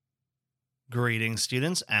Greetings,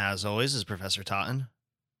 students. As always, is Professor Totten,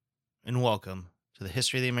 and welcome to the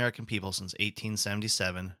History of the American People since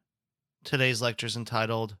 1877. Today's lecture is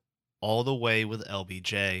entitled All the Way with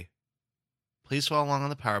LBJ. Please follow along on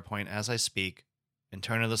the PowerPoint as I speak, and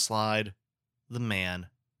turn to the slide, The Man.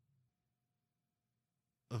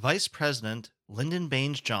 Vice President Lyndon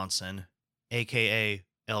Baines Johnson, aka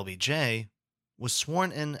LBJ, was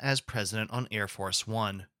sworn in as president on Air Force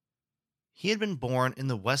One. He had been born in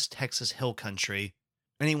the West Texas Hill Country,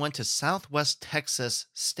 and he went to Southwest Texas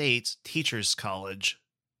State's Teachers College,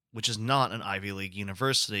 which is not an Ivy League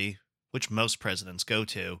university, which most presidents go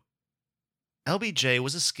to. LBJ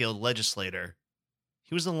was a skilled legislator.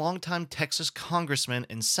 He was a longtime Texas congressman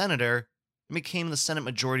and senator, and became the Senate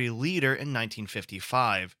Majority Leader in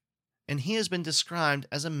 1955, and he has been described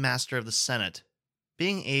as a master of the Senate,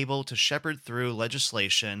 being able to shepherd through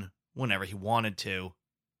legislation whenever he wanted to.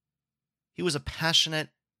 He was a passionate,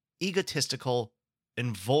 egotistical,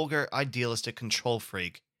 and vulgar idealistic control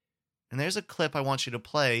freak, and there's a clip I want you to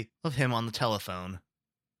play of him on the telephone.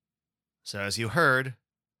 So as you heard,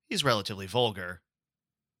 he's relatively vulgar.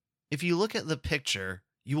 If you look at the picture,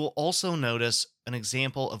 you will also notice an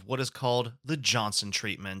example of what is called the Johnson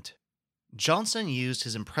treatment. Johnson used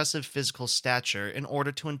his impressive physical stature in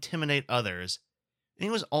order to intimidate others, and he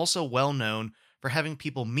was also well known for having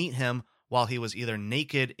people meet him while he was either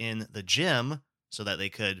naked in the gym so that they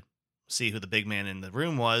could see who the big man in the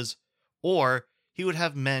room was, or he would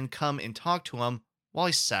have men come and talk to him while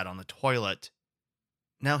he sat on the toilet.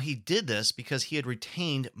 Now, he did this because he had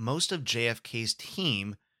retained most of JFK's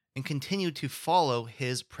team and continued to follow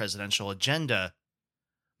his presidential agenda.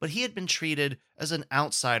 But he had been treated as an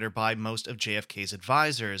outsider by most of JFK's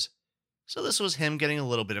advisors, so this was him getting a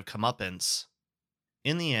little bit of comeuppance.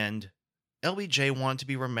 In the end, LBJ wanted to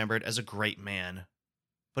be remembered as a great man,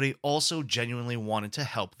 but he also genuinely wanted to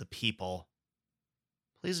help the people.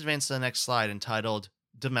 Please advance to the next slide entitled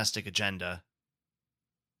Domestic Agenda.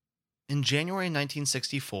 In January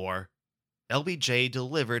 1964, LBJ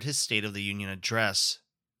delivered his State of the Union address,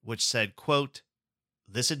 which said, quote,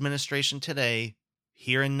 "This administration today,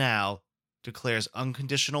 here and now, declares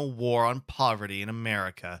unconditional war on poverty in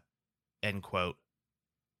America," end quote.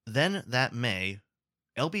 Then that May,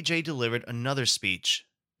 LBJ delivered another speech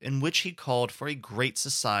in which he called for a great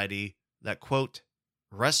society that, quote,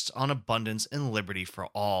 "rests on abundance and liberty for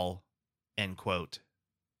all," end quote.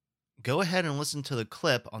 Go ahead and listen to the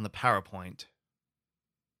clip on the PowerPoint.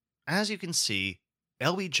 As you can see,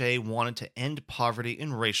 LBJ wanted to end poverty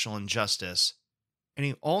and racial injustice, and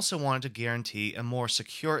he also wanted to guarantee a more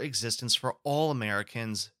secure existence for all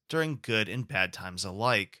Americans during good and bad times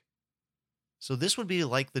alike. So this would be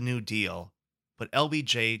like the New Deal, but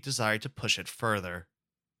LBJ desired to push it further.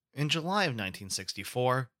 In July of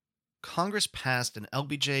 1964, Congress passed and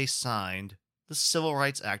LBJ signed the Civil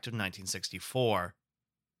Rights Act of 1964,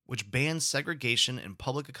 which banned segregation in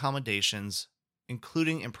public accommodations,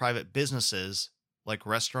 including in private businesses like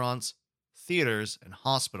restaurants, theaters, and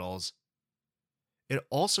hospitals. It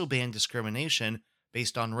also banned discrimination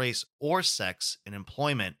based on race or sex in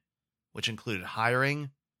employment, which included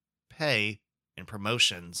hiring, pay, and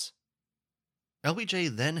promotions. LBJ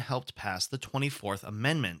then helped pass the 24th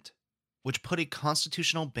Amendment, which put a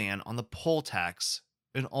constitutional ban on the poll tax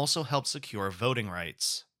and also helped secure voting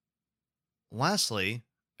rights. Lastly,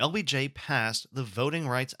 LBJ passed the Voting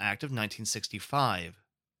Rights Act of 1965,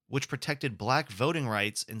 which protected black voting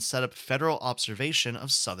rights and set up federal observation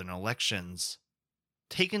of Southern elections.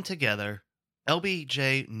 Taken together,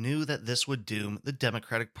 LBJ knew that this would doom the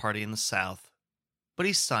Democratic Party in the South, but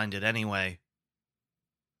he signed it anyway.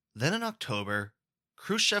 Then in October,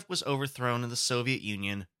 Khrushchev was overthrown in the Soviet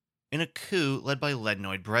Union in a coup led by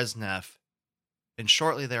Leonid Brezhnev, and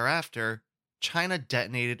shortly thereafter, China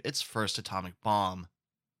detonated its first atomic bomb.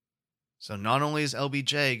 So not only is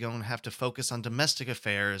LBJ going to have to focus on domestic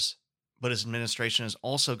affairs, but his administration is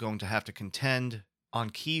also going to have to contend on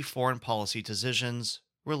key foreign policy decisions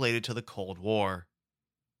related to the Cold War.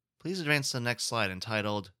 Please advance to the next slide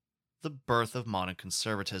entitled The Birth of Modern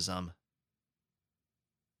Conservatism.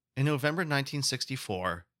 In November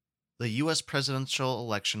 1964, the U.S. presidential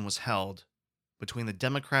election was held between the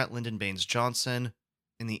Democrat Lyndon Baines Johnson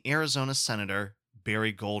and the Arizona Senator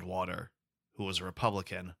Barry Goldwater, who was a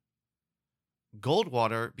Republican.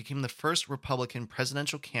 Goldwater became the first Republican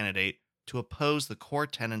presidential candidate to oppose the core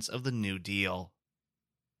tenets of the New Deal.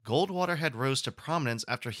 Goldwater had rose to prominence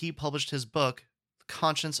after he published his book, The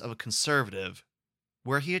Conscience of a Conservative,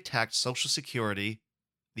 where he attacked Social Security,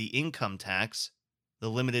 the income tax, the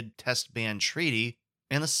Limited Test Ban Treaty,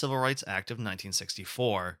 and the Civil Rights Act of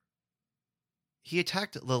 1964. He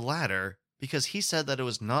attacked the latter because he said that it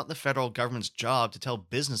was not the federal government's job to tell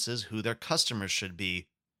businesses who their customers should be,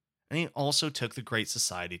 and he also took the Great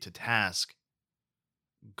Society to task.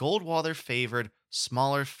 Goldwater favored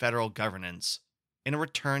smaller federal governance and a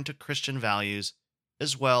return to Christian values,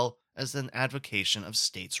 as well as an advocacy of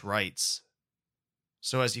states' rights.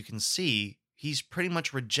 So, as you can see, he's pretty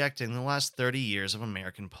much rejecting the last 30 years of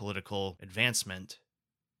American political advancement.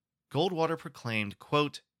 Goldwater proclaimed,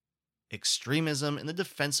 quote, "Extremism in the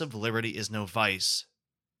defense of liberty is no vice,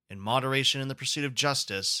 and moderation in the pursuit of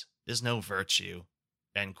justice is no virtue."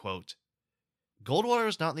 End quote. Goldwater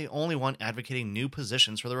is not the only one advocating new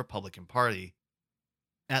positions for the Republican Party.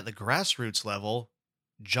 At the grassroots level,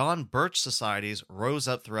 John Birch societies rose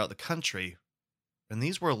up throughout the country, and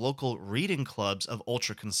these were local reading clubs of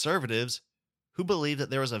ultra-conservatives who believed that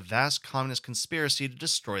there was a vast communist conspiracy to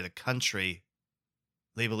destroy the country.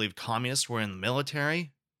 They believed communists were in the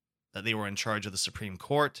military, that they were in charge of the Supreme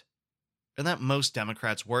Court, and that most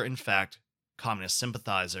Democrats were, in fact, communist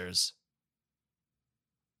sympathizers.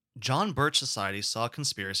 John Birch societies saw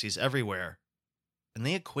conspiracies everywhere, and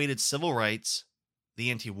they equated civil rights,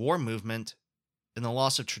 the anti-war movement, and the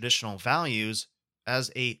loss of traditional values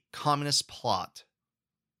as a communist plot.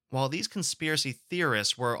 While these conspiracy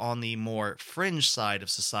theorists were on the more fringe side of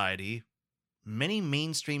society, many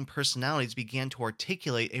mainstream personalities began to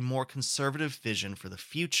articulate a more conservative vision for the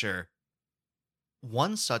future.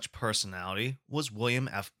 One such personality was William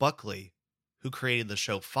F. Buckley, who created the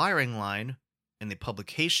show Firing Line and the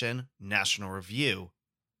publication National Review.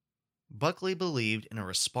 Buckley believed in a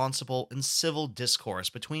responsible and civil discourse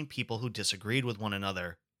between people who disagreed with one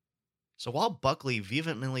another. So while Buckley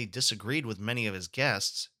vehemently disagreed with many of his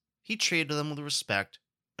guests, he treated them with respect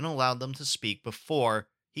and allowed them to speak before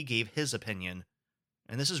he gave his opinion.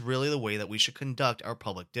 And this is really the way that we should conduct our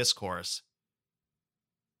public discourse.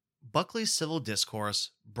 Buckley's civil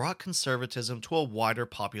discourse brought conservatism to a wider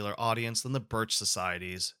popular audience than the Birch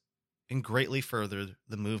societies, and greatly furthered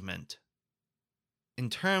the movement. In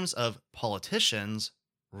terms of politicians,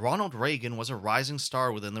 Ronald Reagan was a rising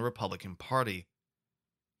star within the Republican Party.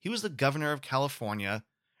 He was the governor of California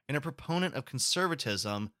and a proponent of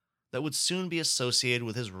conservatism that would soon be associated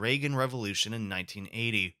with his Reagan Revolution in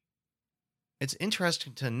 1980. It's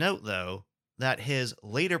interesting to note, though, that his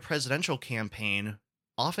later presidential campaign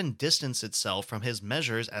often distanced itself from his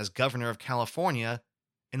measures as governor of California,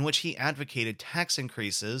 in which he advocated tax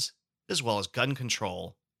increases as well as gun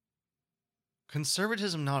control.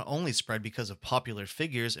 Conservatism not only spread because of popular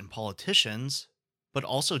figures and politicians, but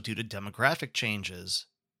also due to demographic changes.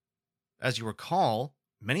 As you recall,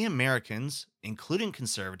 many Americans, including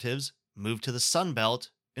conservatives, moved to the Sun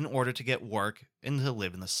Belt in order to get work and to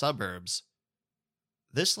live in the suburbs.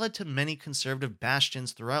 This led to many conservative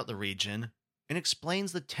bastions throughout the region and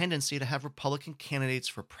explains the tendency to have Republican candidates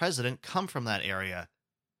for president come from that area.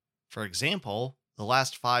 For example, the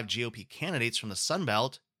last 5 GOP candidates from the Sun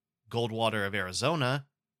Belt, Goldwater of Arizona,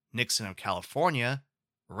 Nixon of California,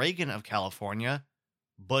 Reagan of California,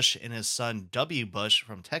 Bush and his son W. Bush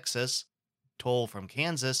from Texas, Toll from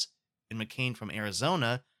Kansas, and McCain from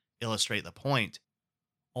Arizona, illustrate the point.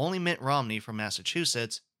 Only Mitt Romney from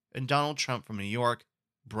Massachusetts and Donald Trump from New York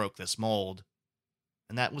broke this mold.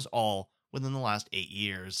 And that was all within the last 8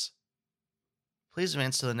 years. Please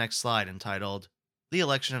advance to the next slide entitled, The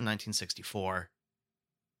Election of 1964.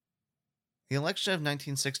 The election of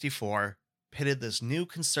 1964 pitted this new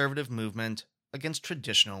conservative movement against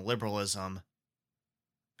traditional liberalism.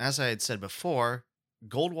 As I had said before,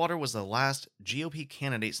 Goldwater was the last GOP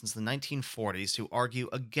candidate since the 1940s to argue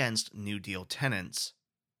against New Deal tenets,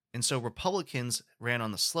 and so Republicans ran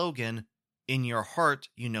on the slogan, "In your heart,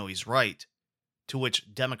 you know he's right," to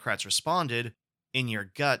which Democrats responded, "In your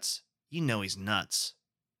guts, you know he's nuts."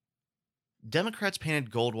 Democrats painted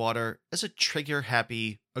Goldwater as a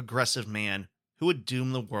trigger-happy, aggressive man who would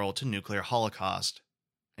doom the world to nuclear holocaust,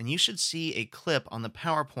 and you should see a clip on the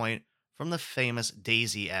PowerPoint from the famous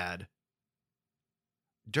Daisy ad.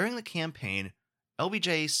 During the campaign,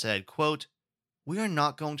 LBJ said, quote, "We are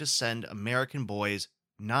not going to send American boys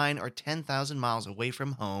 9 or 10,000 miles away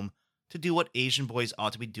from home to do what Asian boys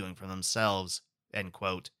ought to be doing for themselves," end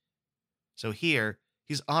quote. So here,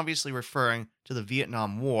 he's obviously referring to the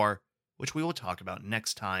Vietnam War, which we will talk about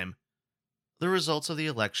next time. The results of the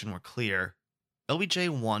election were clear. LBJ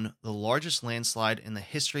won the largest landslide in the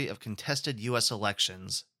history of contested U.S.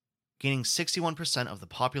 elections, gaining 61% of the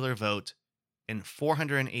popular vote and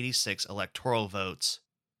 486 electoral votes.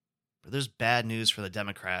 But there's bad news for the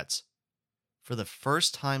Democrats. For the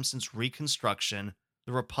first time since Reconstruction,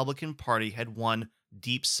 the Republican Party had won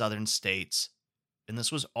deep southern states, and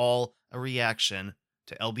this was all a reaction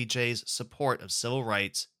to LBJ's support of civil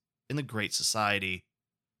rights in the Great Society.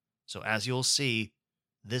 So, as you'll see,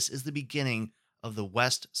 this is the beginning of the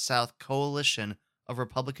West South coalition of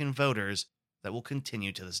Republican voters that will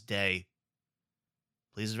continue to this day.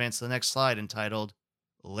 Please advance to the next slide entitled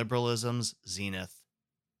Liberalism's Zenith.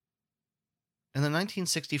 In the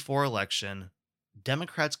 1964 election,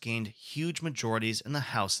 Democrats gained huge majorities in the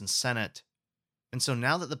House and Senate. And so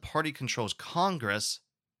now that the party controls Congress,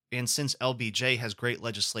 and since LBJ has great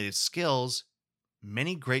legislative skills,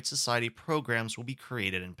 many Great Society programs will be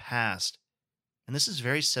created and passed. And this is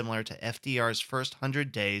very similar to FDR's first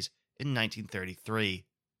 100 days in 1933.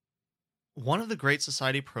 One of the Great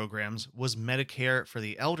Society programs was Medicare for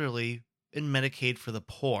the elderly and Medicaid for the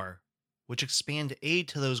poor, which expand aid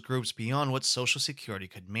to those groups beyond what Social Security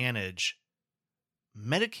could manage.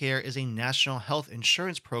 Medicare is a national health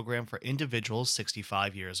insurance program for individuals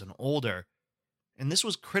 65 years and older, and this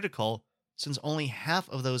was critical since only half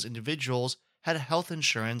of those individuals had health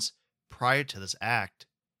insurance prior to this act.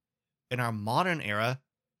 In our modern era,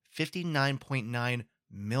 59.9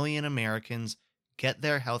 million Americans get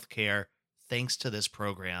their health care thanks to this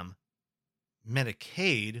program.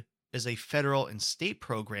 Medicaid is a federal and state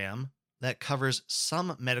program that covers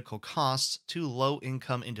some medical costs to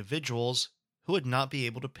low-income individuals who would not be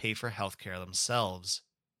able to pay for health care themselves.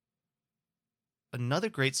 Another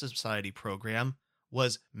Great Society program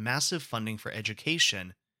was massive funding for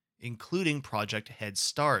education, including Project Head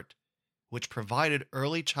Start, which provided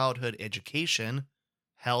early childhood education,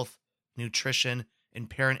 health, nutrition, and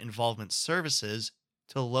parent involvement services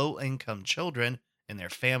to low-income children and their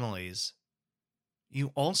families.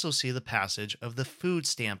 You also see the passage of the Food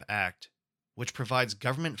Stamp Act, which provides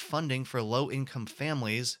government funding for low-income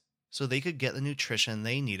families so they could get the nutrition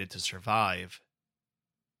they needed to survive.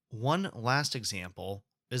 One last example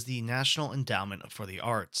is the National Endowment for the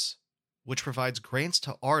Arts, which provides grants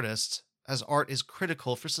to artists as art is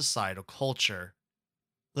critical for societal culture.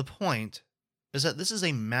 The point is that this is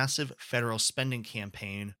a massive federal spending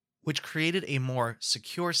campaign which created a more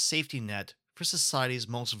secure safety net for society's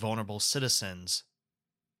most vulnerable citizens.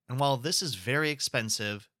 And while this is very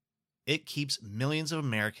expensive, it keeps millions of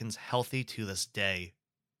Americans healthy to this day.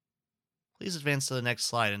 Please advance to the next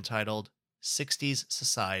slide entitled 60s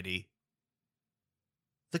Society.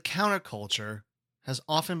 The counterculture has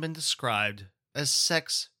often been described as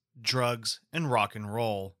sex, drugs, and rock and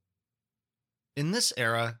roll. In this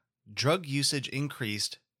era, drug usage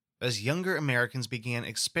increased as younger Americans began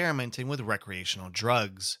experimenting with recreational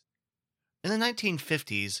drugs. In the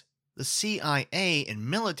 1950s, the CIA and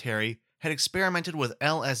military had experimented with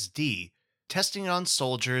LSD, testing it on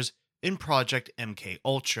soldiers in Project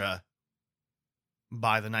MKUltra.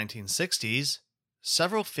 By the 1960s,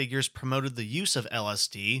 several figures promoted the use of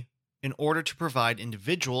LSD in order to provide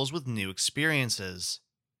individuals with new experiences.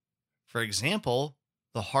 For example,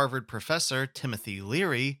 the Harvard professor Timothy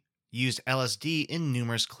Leary used LSD in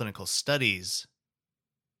numerous clinical studies.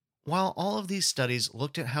 While all of these studies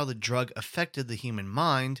looked at how the drug affected the human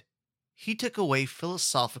mind, he took away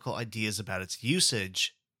philosophical ideas about its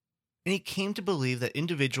usage, and he came to believe that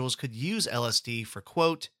individuals could use LSD for,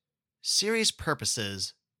 quote, serious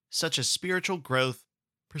purposes, such as spiritual growth,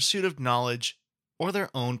 pursuit of knowledge, or their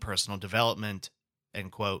own personal development,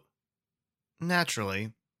 end quote.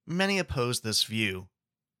 Naturally, many opposed this view,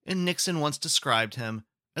 and Nixon once described him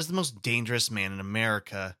as the most dangerous man in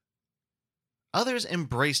America. Others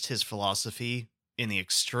embraced his philosophy in the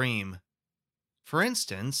extreme. For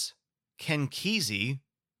instance, Ken Kesey,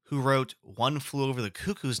 who wrote One Flew Over the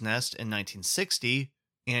Cuckoo's Nest in 1960,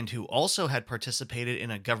 and who also had participated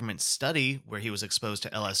in a government study where he was exposed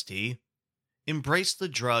to LSD, embraced the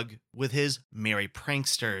drug with his Merry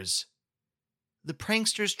Pranksters. The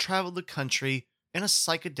pranksters traveled the country in a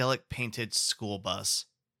psychedelic painted school bus,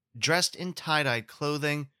 dressed in tie-dye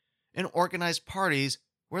clothing, and organized parties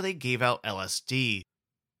where they gave out LSD.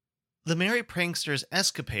 The Merry Pranksters'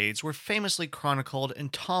 escapades were famously chronicled in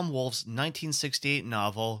Tom Wolfe's 1968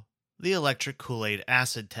 novel, The Electric Kool-Aid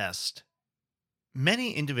Acid Test.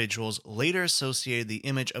 Many individuals later associated the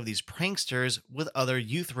image of these pranksters with other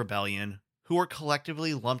youth rebellion, who were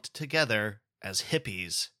collectively lumped together as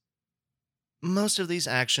hippies. Most of these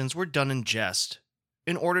actions were done in jest,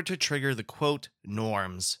 in order to trigger the quote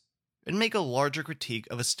norms, and make a larger critique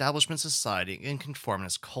of establishment society and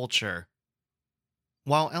conformist culture.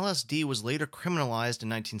 While LSD was later criminalized in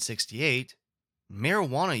 1968,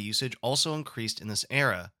 marijuana usage also increased in this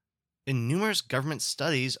era, and numerous government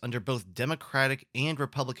studies under both Democratic and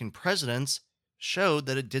Republican presidents showed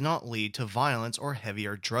that it did not lead to violence or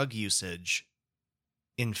heavier drug usage.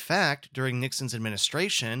 In fact, during Nixon's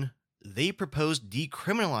administration, they proposed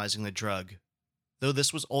decriminalizing the drug, though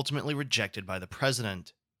this was ultimately rejected by the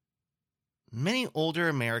president. many older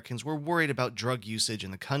Americans were worried about drug usage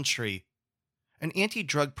in the country, and anti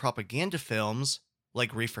drug propaganda films,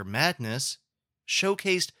 like Reefer Madness,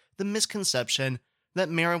 showcased the misconception that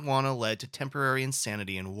marijuana led to temporary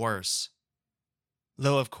insanity and worse.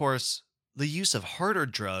 Though, of course, the use of harder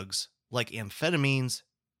drugs, like amphetamines,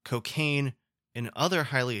 cocaine, and other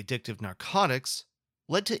highly addictive narcotics,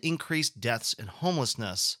 led to increased deaths and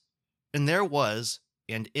homelessness, and there was,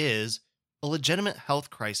 and is, a legitimate health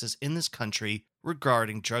crisis in this country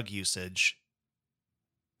regarding drug usage.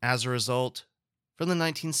 As a result, from the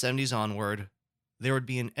 1970s onward, there would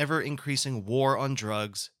be an ever increasing war on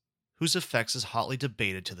drugs, whose effects is hotly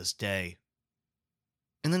debated to this day.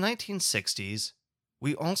 In the 1960s,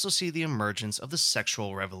 we also see the emergence of the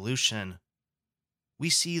sexual revolution. We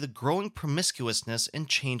see the growing promiscuousness and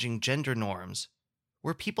changing gender norms,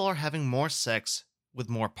 where people are having more sex with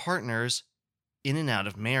more partners in and out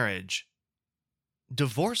of marriage.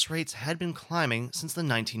 Divorce rates had been climbing since the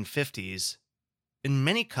 1950s, and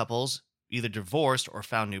many couples either divorced or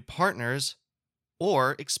found new partners,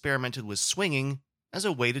 or experimented with swinging as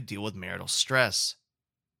a way to deal with marital stress.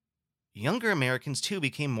 Younger Americans too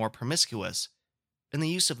became more promiscuous, and the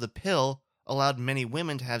use of the pill allowed many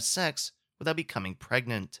women to have sex without becoming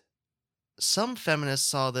pregnant. Some feminists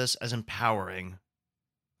saw this as empowering,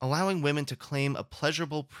 allowing women to claim a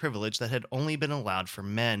pleasurable privilege that had only been allowed for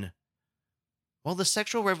men. While the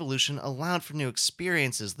sexual revolution allowed for new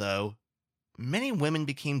experiences, though, many women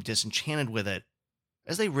became disenchanted with it,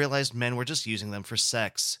 as they realized men were just using them for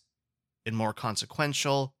sex. And more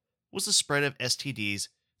consequential was the spread of STDs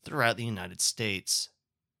throughout the United States.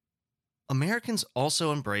 Americans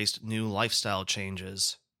also embraced new lifestyle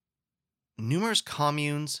changes. Numerous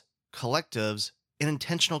communes, collectives, and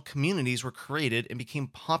intentional communities were created and became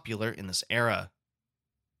popular in this era.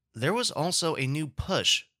 There was also a new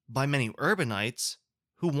push by many urbanites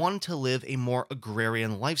who wanted to live a more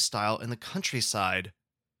agrarian lifestyle in the countryside,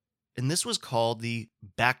 and this was called the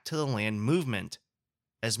Back to the Land movement,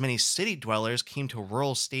 as many city dwellers came to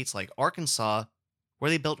rural states like Arkansas,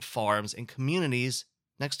 where they built farms and communities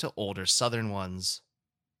next to older southern ones.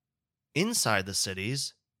 Inside the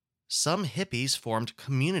cities, some hippies formed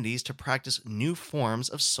communities to practice new forms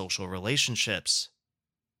of social relationships.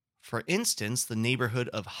 For instance, the neighborhood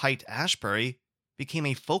of Haight-Ashbury became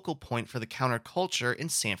a focal point for the counterculture in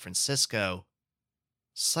San Francisco.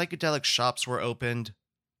 Psychedelic shops were opened,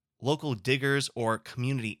 local diggers or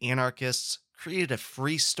community anarchists created a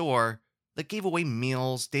free store that gave away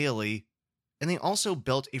meals daily, and they also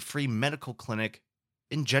built a free medical clinic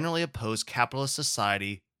and generally opposed capitalist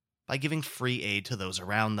society by giving free aid to those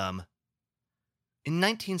around them. In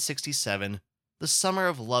 1967, the Summer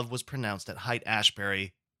of Love was pronounced at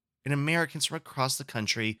Haight-Ashbury, and Americans from across the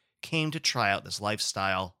country came to try out this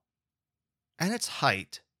lifestyle. At its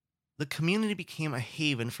height, the community became a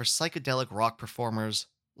haven for psychedelic rock performers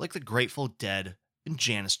like the Grateful Dead and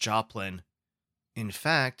Janis Joplin. In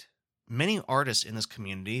fact, many artists in this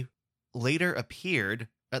community later appeared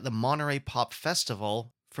at the Monterey Pop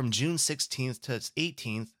Festival from June 16th to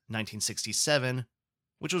 18th, 1967,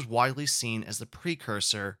 which was widely seen as the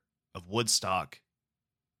precursor of Woodstock.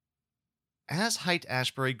 As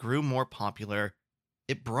Haight-Ashbury grew more popular,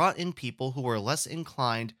 it brought in people who were less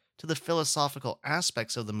inclined to the philosophical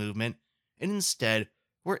aspects of the movement and instead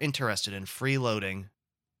were interested in freeloading.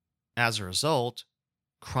 As a result,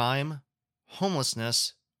 crime,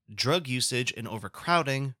 homelessness, drug usage, and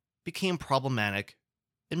overcrowding became problematic,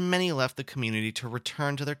 and many left the community to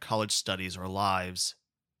return to their college studies or lives.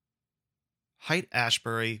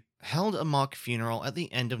 Haight-Ashbury held a mock funeral at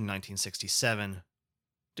the end of 1967,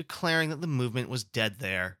 declaring that the movement was dead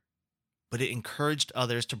there, but it encouraged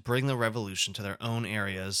others to bring the revolution to their own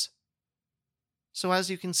areas. So as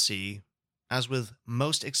you can see, as with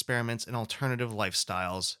most experiments in alternative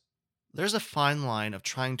lifestyles, there's a fine line of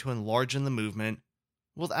trying to enlarge the movement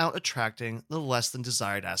without attracting the less than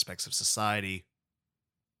desired aspects of society.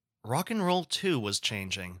 Rock and roll too was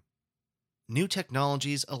changing. New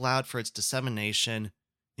technologies allowed for its dissemination,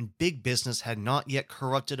 and big business had not yet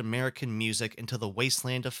corrupted American music into the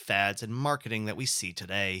wasteland of fads and marketing that we see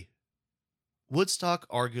today. Woodstock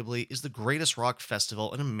arguably is the greatest rock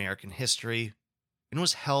festival in American history, and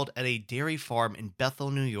was held at a dairy farm in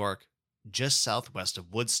Bethel, New York, just southwest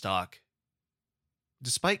of Woodstock.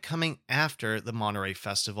 Despite coming after the Monterey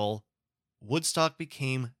Festival, Woodstock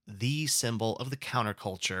became the symbol of the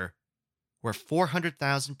counterculture, where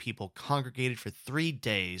 400,000 people congregated for 3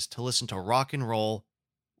 days to listen to rock and roll,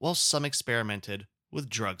 while some experimented with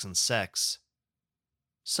drugs and sex.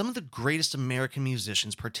 Some of the greatest American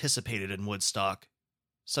musicians participated in Woodstock,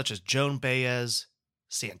 such as Joan Baez,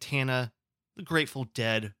 Santana, the Grateful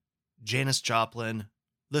Dead, Janis Joplin,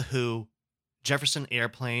 The Who, Jefferson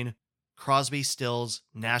Airplane, Crosby, Stills,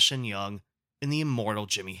 Nash and Young, and the immortal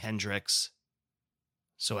Jimi Hendrix.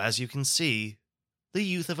 So as you can see, the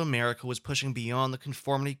youth of America was pushing beyond the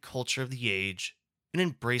conformity culture of the age and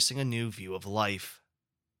embracing a new view of life.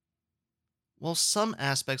 While some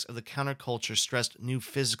aspects of the counterculture stressed new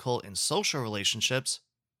physical and social relationships,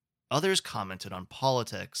 others commented on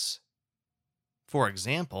politics. For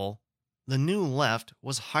example, the New Left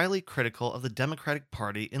was highly critical of the Democratic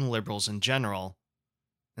Party and liberals in general.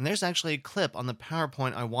 And there's actually a clip on the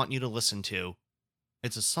PowerPoint I want you to listen to.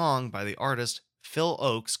 It's a song by the artist Phil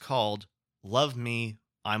Ochs called Love Me,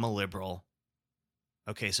 I'm a Liberal.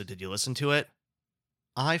 Okay, so did you listen to it?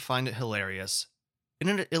 I find it hilarious, and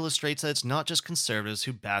it illustrates that it's not just conservatives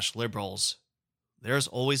who bash liberals. There's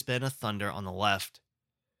always been a thunder on the left.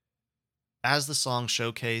 As the song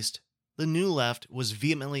showcased, the New Left was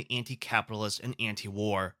vehemently anti-capitalist and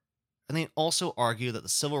anti-war, and they also argue that the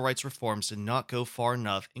civil rights reforms did not go far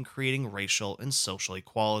enough in creating racial and social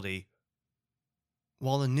equality.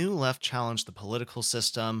 While the New Left challenged the political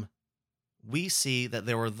system, we see that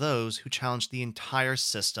there were those who challenged the entire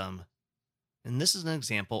system. And this is an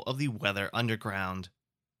example of the Weather Underground,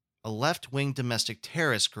 a left-wing domestic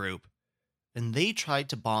terrorist group, and they tried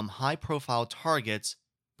to bomb high-profile targets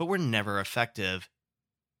but were never effective.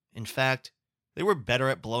 In fact, they were better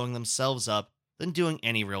at blowing themselves up than doing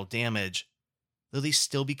any real damage, though they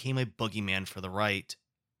still became a boogeyman for the right.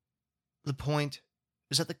 The point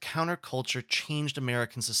is that the counterculture changed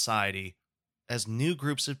American society as new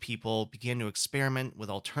groups of people began to experiment with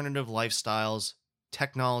alternative lifestyles,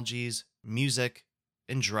 technologies, music,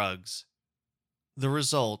 and drugs. The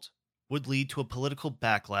result would lead to a political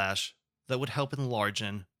backlash that would help enlarge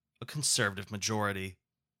a conservative majority.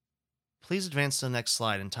 Please advance to the next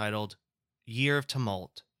slide entitled Year of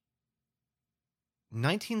Tumult.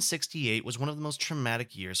 1968 was one of the most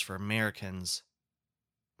traumatic years for Americans.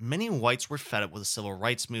 Many whites were fed up with the civil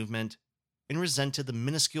rights movement and resented the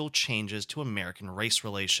minuscule changes to American race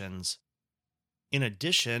relations. In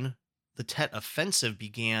addition, the Tet Offensive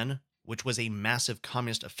began, which was a massive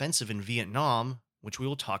communist offensive in Vietnam, which we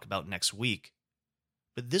will talk about next week.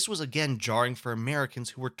 But this was again jarring for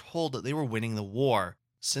Americans who were told that they were winning the war.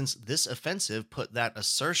 Since this offensive put that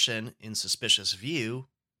assertion in suspicious view,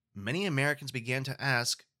 many Americans began to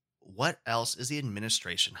ask, what else is the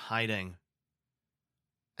administration hiding?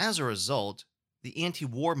 As a result, the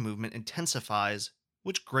anti-war movement intensifies,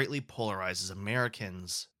 which greatly polarizes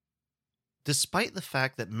Americans. Despite the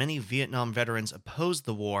fact that many Vietnam veterans opposed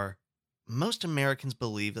the war, most Americans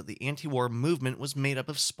believe that the anti-war movement was made up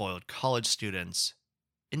of spoiled college students.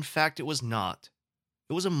 In fact, it was not.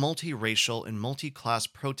 It was a multiracial and multi-class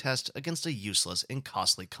protest against a useless and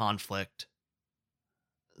costly conflict.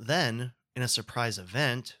 Then, in a surprise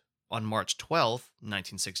event, on March 12,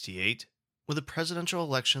 1968, with the presidential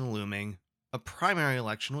election looming, a primary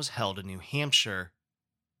election was held in New Hampshire.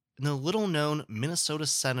 And the little-known Minnesota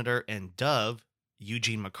Senator and Dove,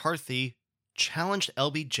 Eugene McCarthy, challenged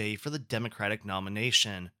LBJ for the Democratic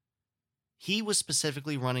nomination. He was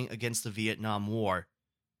specifically running against the Vietnam War,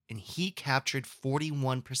 and he captured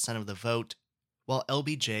 41% of the vote, while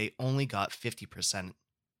LBJ only got 50%.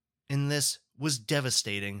 And this was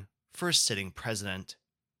devastating for a sitting president.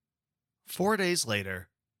 4 days later,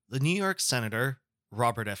 the New York Senator,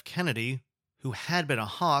 Robert F. Kennedy, who had been a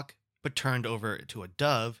hawk but turned over to a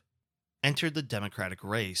dove, entered the Democratic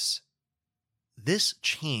race. This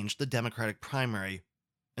changed the Democratic primary,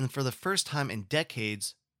 and for the first time in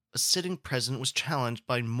decades, a sitting president was challenged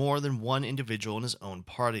by more than one individual in his own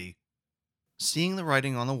party. Seeing the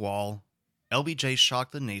writing on the wall, LBJ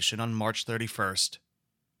shocked the nation on March 31st.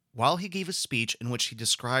 While he gave a speech in which he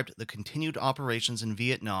described the continued operations in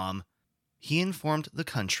Vietnam, he informed the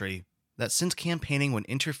country that since campaigning would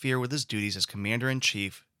interfere with his duties as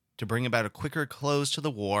commander-in-chief to bring about a quicker close to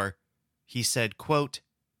the war, he said, quote,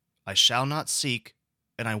 I shall not seek,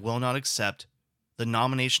 and I will not accept, the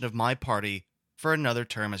nomination of my party for another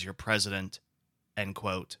term as your president, end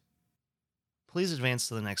quote. Please advance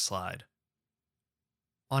to the next slide.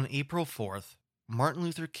 On April 4th, Martin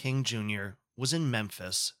Luther King Jr. was in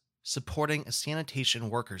Memphis supporting a sanitation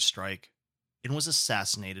workers' strike and was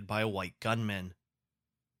assassinated by a white gunman.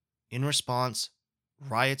 In response,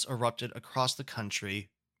 riots erupted across the country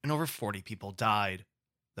and over 40 people died,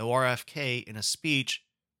 though RFK, in a speech,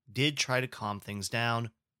 did try to calm things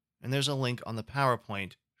down, and there's a link on the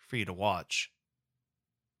PowerPoint for you to watch.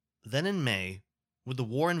 Then in May, with the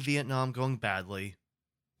war in Vietnam going badly,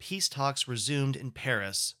 peace talks resumed in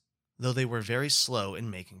Paris, though they were very slow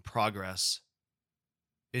in making progress.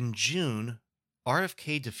 In June,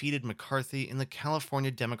 RFK defeated McCarthy in the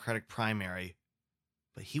California Democratic primary,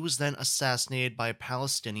 but he was then assassinated by a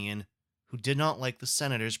Palestinian who did not like the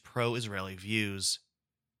senator's pro-Israeli views,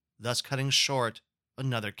 thus cutting short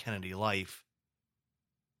another Kennedy life.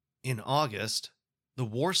 In August, the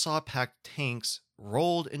Warsaw Pact tanks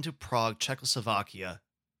rolled into Prague, Czechoslovakia,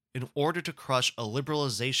 in order to crush a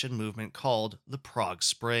liberalization movement called the Prague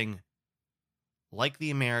Spring. Like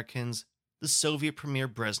the Americans, the Soviet Premier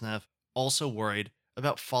Brezhnev also worried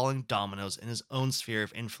about falling dominoes in his own sphere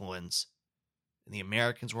of influence, and the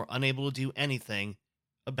Americans were unable to do anything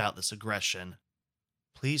about this aggression.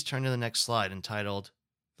 Please turn to the next slide entitled,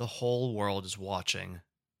 "The Whole World is Watching."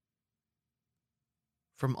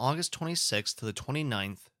 From August 26th to the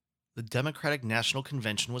 29th, the Democratic National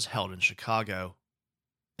Convention was held in Chicago,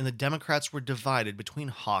 and the Democrats were divided between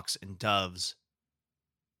hawks and doves.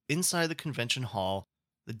 Inside the convention hall,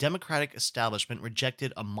 the Democratic establishment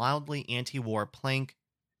rejected a mildly anti-war plank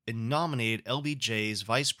and nominated LBJ's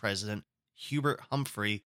vice president, Hubert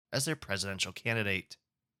Humphrey, as their presidential candidate.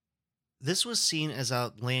 This was seen as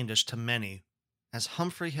outlandish to many, as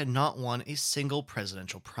Humphrey had not won a single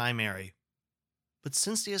presidential primary. But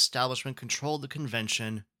since the establishment controlled the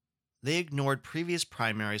convention, they ignored previous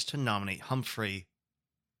primaries to nominate Humphrey.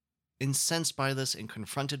 Incensed by this and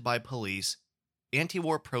confronted by police,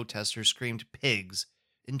 anti-war protesters screamed "pigs"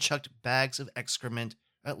 and chucked bags of excrement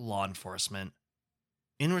at law enforcement.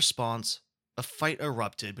 In response, a fight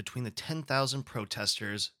erupted between the 10,000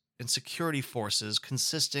 protesters and security forces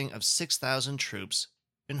consisting of 6,000 troops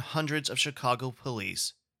and hundreds of Chicago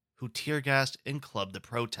police who tear-gassed and clubbed the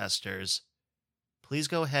protesters. Please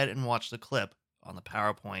go ahead and watch the clip on the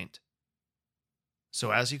PowerPoint.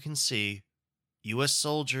 So as you can see, U.S.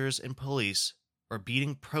 soldiers and police are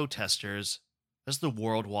beating protesters as the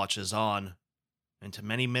world watches on, and to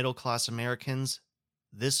many middle-class Americans,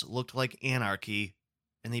 this looked like anarchy,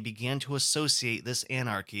 and they began to associate this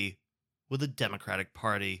anarchy with the Democratic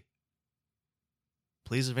Party.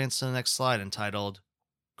 Please advance to the next slide entitled,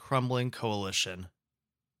 "Crumbling Coalition."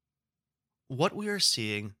 What we are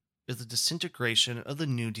seeing is the disintegration of the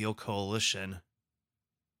New Deal coalition.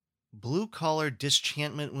 Blue-collar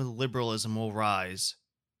disenchantment with liberalism will rise,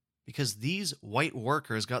 because these white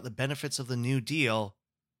workers got the benefits of the New Deal,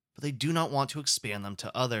 but they do not want to expand them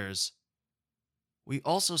to others. We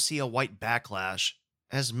also see a white backlash,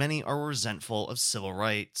 as many are resentful of civil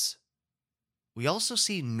rights. We also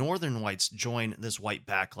see Northern whites join this white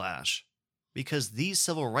backlash, because these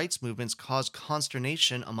civil rights movements cause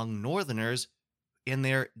consternation among Northerners in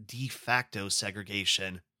their de facto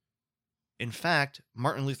segregation. In fact,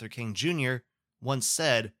 Martin Luther King Jr. once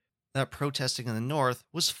said that protesting in the North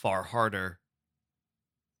was far harder.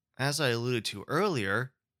 As I alluded to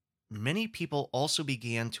earlier, many people also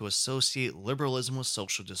began to associate liberalism with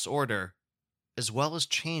social disorder, as well as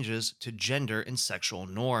changes to gender and sexual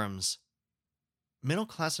norms.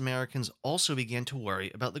 Middle-class Americans also began to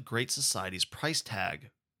worry about the Great Society's price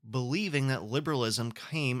tag, believing that liberalism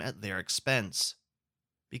came at their expense,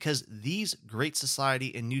 because these Great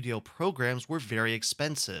Society and New Deal programs were very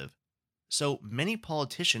expensive. So many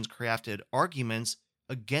politicians crafted arguments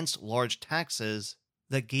against large taxes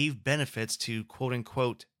that gave benefits to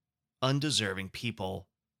quote-unquote undeserving people.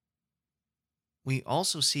 We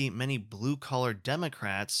also see many blue-collar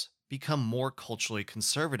Democrats become more culturally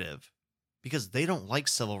conservative because they don't like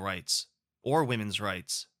civil rights or women's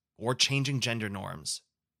rights or changing gender norms.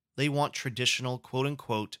 They want traditional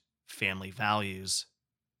quote-unquote family values.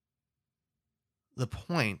 The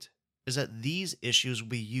point is that these issues will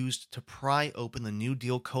be used to pry open the New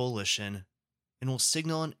Deal coalition and will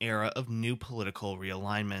signal an era of new political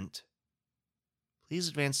realignment. Please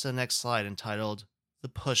advance to the next slide entitled, "The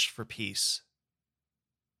Push for Peace."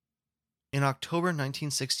 In October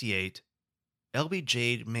 1968,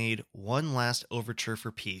 LBJ made one last overture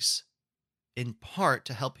for peace, in part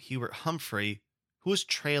to help Hubert Humphrey, who was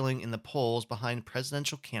trailing in the polls behind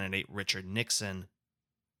presidential candidate Richard Nixon.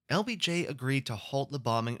 LBJ agreed to halt the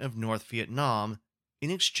bombing of North Vietnam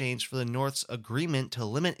in exchange for the North's agreement to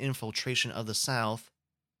limit infiltration of the South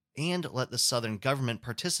and let the Southern government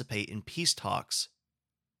participate in peace talks.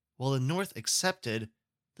 While the North accepted,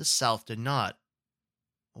 the South did not.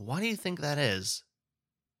 Why do you think that is?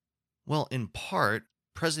 Well, in part,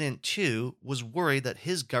 President Thieu was worried that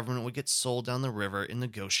his government would get sold down the river in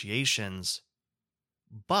negotiations.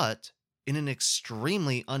 But, in an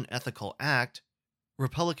extremely unethical act,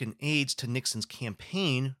 Republican aides to Nixon's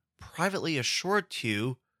campaign privately assured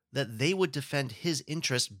Thieu that they would defend his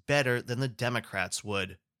interests better than the Democrats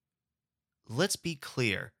would. Let's be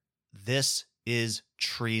clear, this is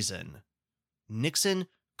treason. Nixon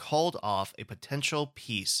called off a potential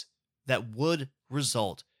peace that would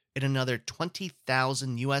result in another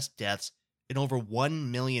 20,000 US deaths and over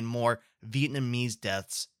 1 million more Vietnamese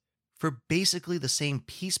deaths for basically the same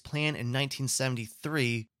peace plan in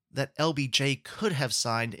 1973 that LBJ could have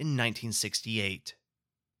signed in 1968.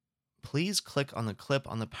 Please click on the clip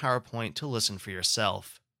on the PowerPoint to listen for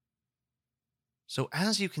yourself. So,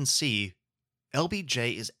 as you can see,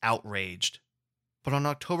 LBJ is outraged. But on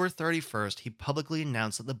October 31st, he publicly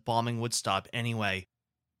announced that the bombing would stop anyway.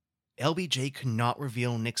 LBJ could not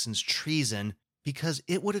reveal Nixon's treason because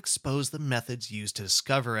it would expose the methods used to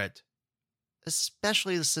discover it,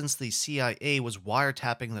 especially since the CIA was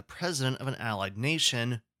wiretapping the president of an allied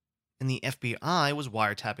nation and the FBI was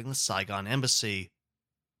wiretapping the Saigon embassy.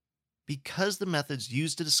 Because the methods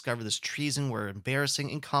used to discover this treason were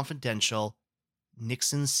embarrassing and confidential,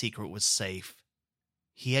 Nixon's secret was safe.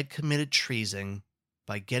 He had committed treason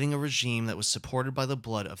by getting a regime that was supported by the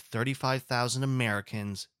blood of 35,000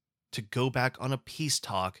 Americans to go back on a peace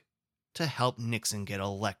talk to help Nixon get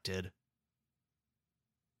elected.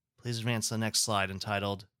 Please advance to the next slide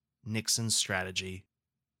entitled Nixon's Strategy.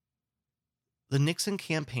 The Nixon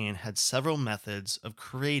campaign had several methods of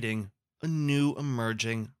creating a new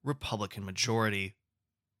emerging Republican majority,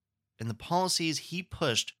 and the policies he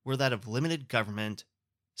pushed were that of limited government,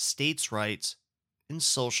 states' rights, and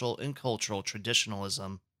social and cultural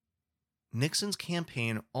traditionalism. Nixon's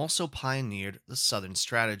campaign also pioneered the Southern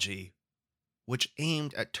Strategy, which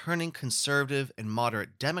aimed at turning conservative and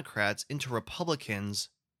moderate Democrats into Republicans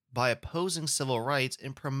by opposing civil rights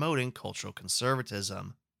and promoting cultural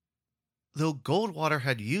conservatism. Though Goldwater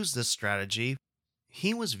had used this strategy,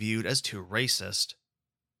 he was viewed as too racist.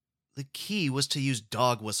 The key was to use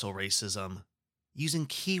dog whistle racism, using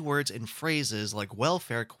keywords and phrases like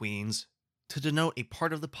welfare queens to denote a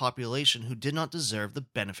part of the population who did not deserve the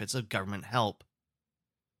benefits of government help.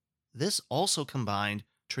 This also combined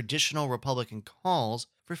traditional Republican calls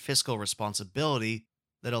for fiscal responsibility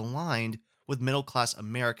that aligned with middle-class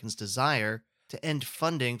Americans' desire to end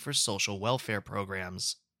funding for social welfare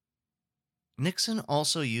programs. Nixon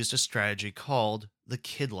also used a strategy called the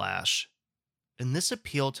Kid Lash, and this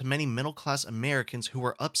appealed to many middle-class Americans who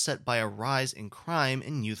were upset by a rise in crime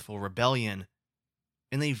and youthful rebellion,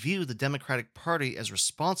 and they viewed the Democratic Party as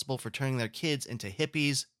responsible for turning their kids into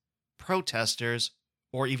hippies, protesters,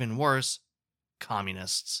 or even worse,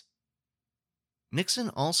 communists. Nixon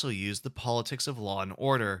also used the politics of law and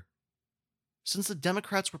order. Since the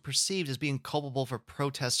Democrats were perceived as being culpable for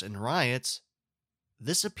protests and riots,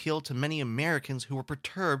 this appealed to many Americans who were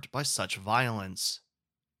perturbed by such violence.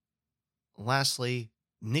 Lastly,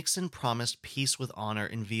 Nixon promised peace with honor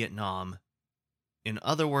in Vietnam. In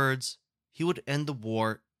other words, he would end the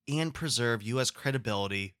war and preserve U.S.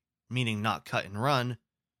 credibility, meaning not cut and run,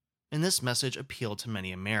 and this message appealed to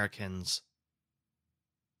many Americans.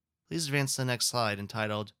 Please advance to the next slide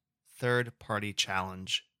entitled Third Party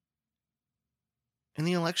Challenge. In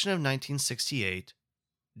the election of 1968,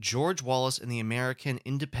 George Wallace and the American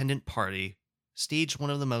Independent Party staged one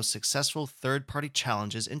of the most successful third-party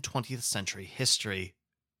challenges in 20th century history.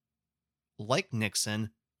 Like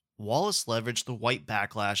Nixon, Wallace leveraged the white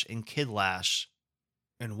backlash and Kid Lash,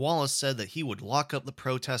 and Wallace said that he would lock up the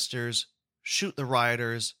protesters, shoot the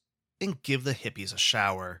rioters, and give the hippies a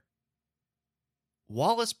shower.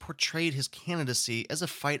 Wallace portrayed his candidacy as a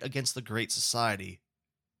fight against the Great Society,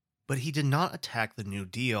 but he did not attack the New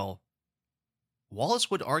Deal.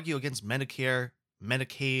 Wallace would argue against Medicare,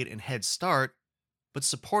 Medicaid, and Head Start, but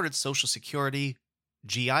supported Social Security,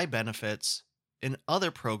 GI benefits, and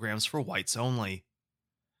other programs for whites only.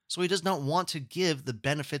 So he does not want to give the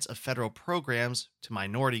benefits of federal programs to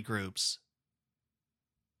minority groups.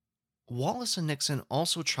 Wallace and Nixon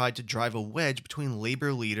also tried to drive a wedge between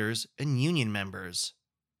labor leaders and union members.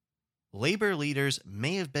 Labor leaders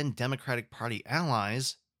may have been Democratic Party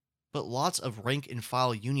allies, but lots of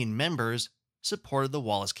rank-and-file union members supported the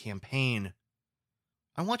Wallace campaign.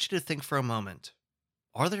 I want you to think for a moment.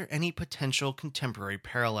 Are there any potential contemporary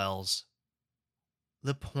parallels?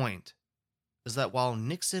 The point is that while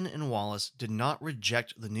Nixon and Wallace did not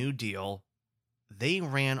reject the New Deal, they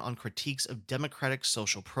ran on critiques of democratic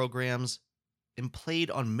social programs and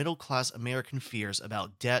played on middle-class American fears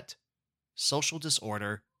about debt, social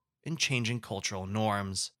disorder, and changing cultural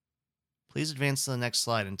norms. Please advance to the next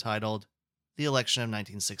slide entitled The Election of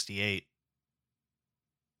 1968.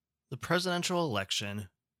 The presidential election,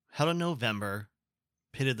 held in November,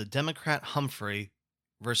 pitted the Democrat Humphrey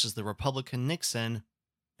versus the Republican Nixon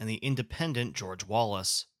and the independent George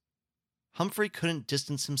Wallace. Humphrey couldn't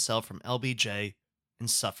distance himself from LBJ and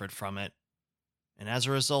suffered from it, and as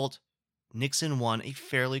a result, Nixon won a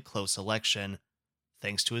fairly close election,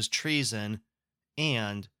 thanks to his treason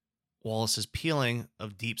and Wallace's peeling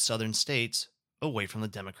of deep southern states away from the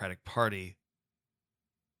Democratic Party.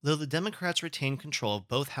 Though the Democrats retained control of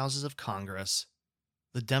both houses of Congress,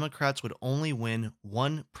 the Democrats would only win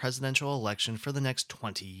one presidential election for the next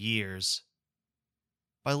 20 years.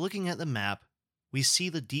 By looking at the map, we see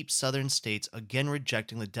the deep southern states again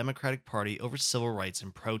rejecting the Democratic Party over civil rights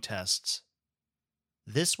and protests.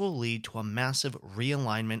 This will lead to a massive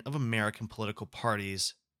realignment of American political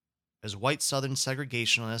parties, as white Southern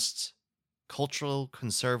segregationists, cultural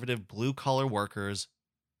conservative blue collar workers,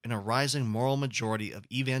 and a rising moral majority of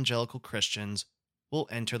evangelical Christians will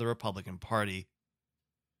enter the Republican Party.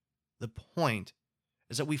 The point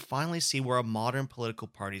is that we finally see where our modern political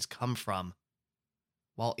parties come from.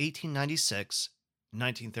 While 1896,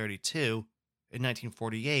 1932, and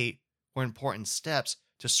 1948 were important steps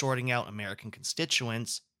to sorting out American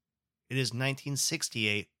constituents, it is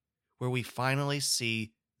 1968 where we finally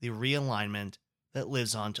see the realignment that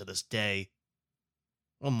lives on to this day.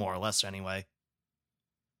 Well, more or less, anyway.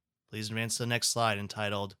 Please advance to the next slide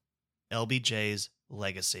entitled LBJ's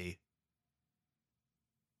Legacy.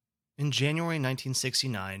 In January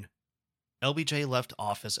 1969, LBJ left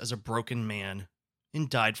office as a broken man and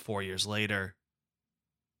died 4 years later.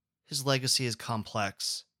 His legacy is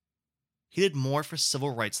complex. He did more for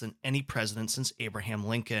civil rights than any president since Abraham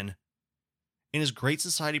Lincoln, and his Great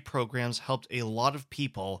Society programs helped a lot of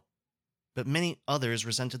people, but many others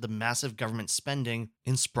resented the massive government spending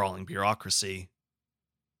and sprawling bureaucracy.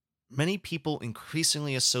 Many people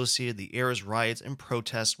increasingly associated the era's riots and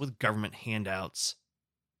protests with government handouts.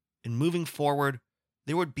 And moving forward,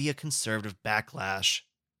 there would be a conservative backlash.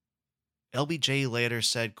 LBJ later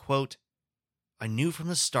said, quote, "I knew from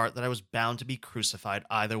the start that I was bound to be crucified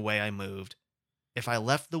either way I moved. If I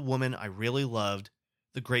left the woman I really loved,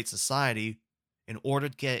 the Great Society, in order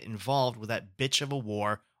to get involved with that bitch of a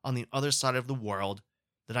war on the other side of the world,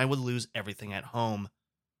 then I would lose everything at home.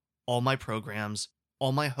 All my programs,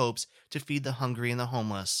 all my hopes to feed the hungry and the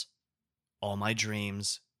homeless, all my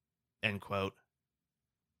dreams." End quote.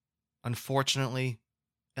 Unfortunately,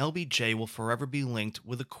 LBJ will forever be linked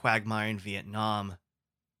with the quagmire in Vietnam.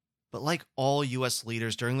 But like all US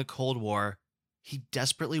leaders during the Cold War, he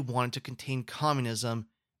desperately wanted to contain communism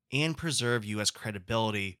and preserve US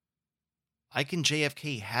credibility. Ike and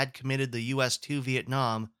JFK had committed the US to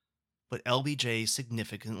Vietnam, but LBJ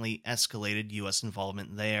significantly escalated US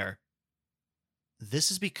involvement there. This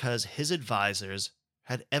is because his advisors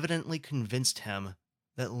had evidently convinced him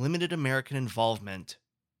that limited American involvement,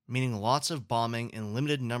 meaning lots of bombing and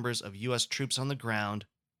limited numbers of US troops on the ground,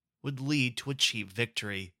 would lead to a cheap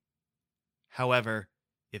victory. However,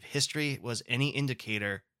 if history was any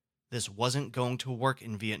indicator, this wasn't going to work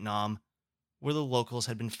in Vietnam, where the locals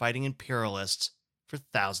had been fighting imperialists for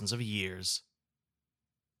thousands of years.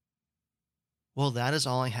 Well, that is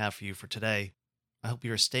all I have for you for today. I hope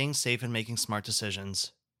you are staying safe and making smart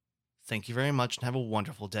decisions. Thank you very much and have a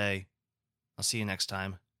wonderful day. I'll see you next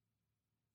time.